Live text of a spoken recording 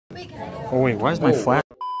Oh wait, why is my flash?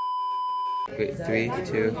 Wait, 3,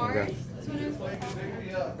 2, go.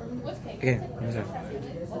 Okay, what's that?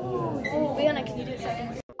 Oh, Leona, can you do a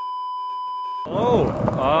second? Hello,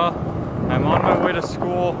 I'm on my way to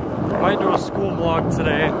school. Might do a school vlog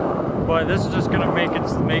today, but this is just gonna make it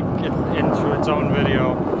into its own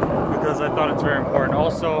video because I thought it's very important.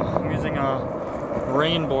 Also, I'm using a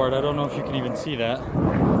rain board. I don't know if you can even see that,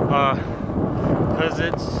 because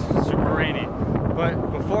it's super rainy.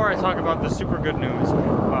 But before I talk about the super good news,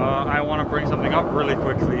 I want to bring something up really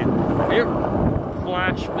quickly. It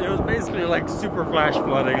was basically like super flash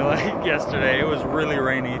flooding like yesterday. It was really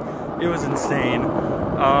rainy. It was insane.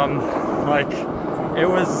 Like, it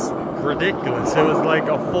was ridiculous. It was like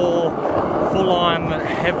a full-on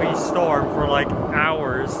heavy storm for like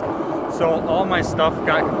hours. So all my stuff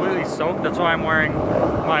got completely soaked. That's why I'm wearing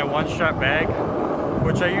my one-strap bag,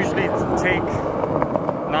 which I usually take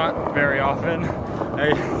not very often.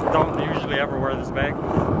 I don't usually ever wear this bag,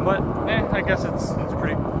 but I guess it's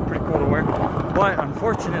pretty cool to wear. But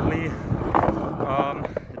unfortunately,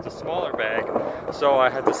 it's a smaller bag, so I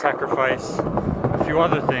had to sacrifice a few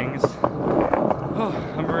other things. Oh,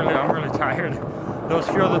 I'm really tired. Those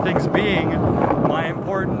few other things being my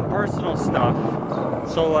important personal stuff.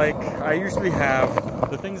 So like, I usually have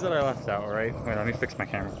the things that I left out, right? Wait, let me fix my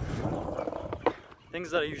camera.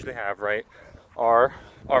 Things that I usually have, right, are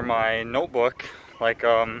my notebook, like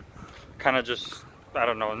kind of just, I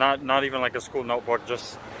don't know, not even like a school notebook,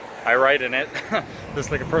 just I write in it,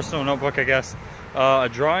 just like a personal notebook, I guess. A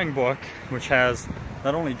drawing book, which has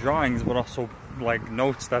not only drawings but also like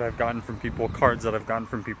notes that I've gotten from people, cards that I've gotten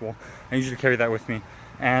from people. I usually carry that with me.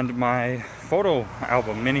 And my photo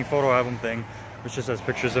album, mini photo album thing, which just has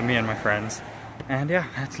pictures of me and my friends. And yeah,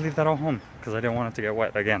 I had to leave that all home because I didn't want it to get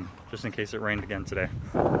wet again, just in case it rained again today.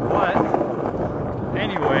 But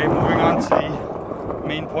anyway, moving on to the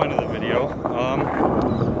main point of the video.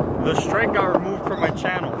 The strike got removed from my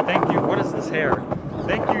channel. Thank you. What is this hair?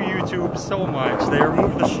 Thank you, YouTube, so much. They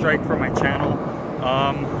removed the strike from my channel.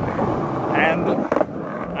 And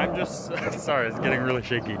I'm just sorry, it's getting really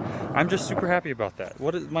shaky. I'm just super happy about that.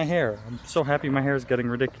 What is my hair? I'm so happy my hair is getting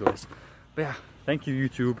ridiculous. But yeah, thank you,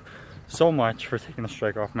 YouTube, so much for taking the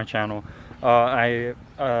strike off my channel. I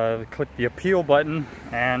clicked the appeal button,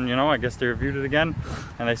 and you know, I guess they reviewed it again,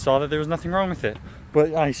 and they saw that there was nothing wrong with it.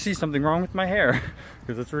 But I see something wrong with my hair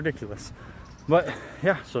because it's ridiculous. But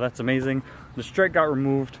yeah, so that's amazing. The strike got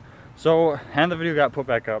removed, so, and the video got put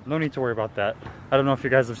back up. No need to worry about that. I don't know if you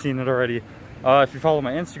guys have seen it already. If you follow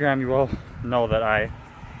my Instagram, you will know that I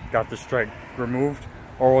got the strike removed,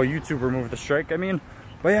 or well, YouTube removed the strike, I mean.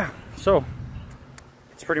 But yeah, so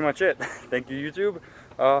that's pretty much it. Thank you, YouTube,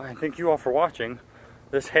 and thank you all for watching.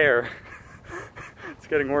 This hair, it's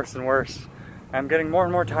getting worse and worse. I'm getting more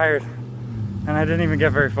and more tired, and I didn't even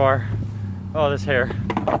get very far. Oh, this hair.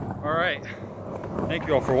 All right, thank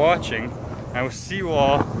you all for watching. I will see you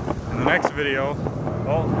all in the next video.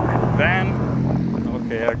 Oh, van.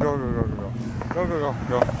 Okay, yeah, go.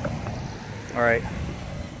 All right,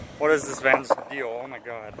 what is this van's deal? Oh my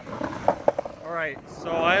God. All right,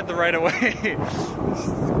 so I had the right of way.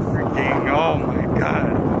 Freaking, oh my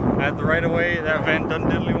God. I had the right of way. That van done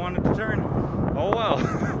diddly wanted to turn. Oh well.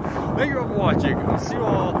 Thank you all for watching. I'll see you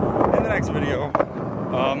all in the next video.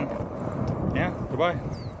 Yeah, goodbye.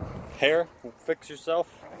 Hair, fix yourself.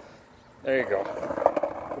 There you go.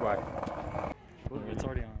 Goodbye. It's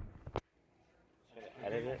already on.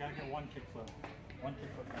 Edit it. Gotta get one kickflip. One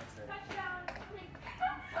kickflip.